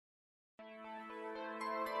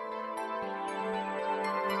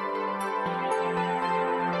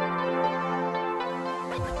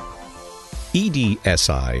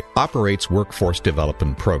EDSI operates workforce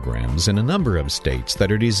development programs in a number of states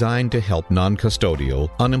that are designed to help non-custodial,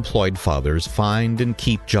 unemployed fathers find and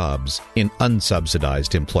keep jobs in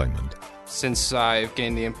unsubsidized employment. Since I've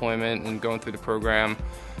gained the employment and going through the program,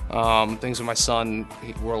 things with my son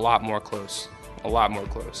were a lot more close.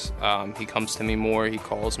 He comes to me more, he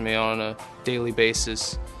calls me on a daily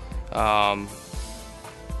basis. I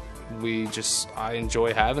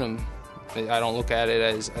enjoy having him. I don't look at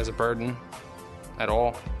it as a burden at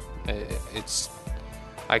all.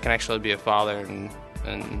 I can actually be a father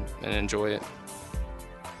and enjoy it.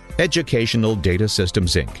 Educational Data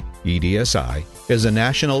Systems, Inc., EDSI, is a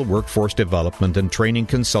national workforce development and training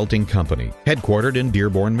consulting company headquartered in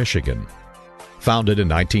Dearborn, Michigan. Founded in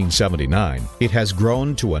 1979, it has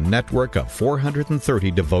grown to a network of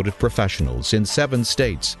 430 devoted professionals in 7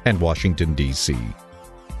 states and Washington, D.C.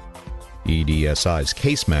 EDSI's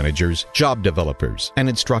case managers, job developers, and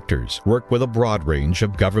instructors work with a broad range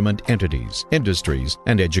of government entities, industries,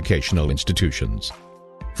 and educational institutions.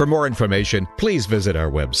 For more information, please visit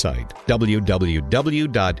our website,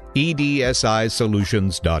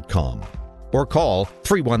 www.edsisolutions.com, or call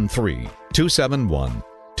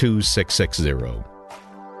 313-271-2660.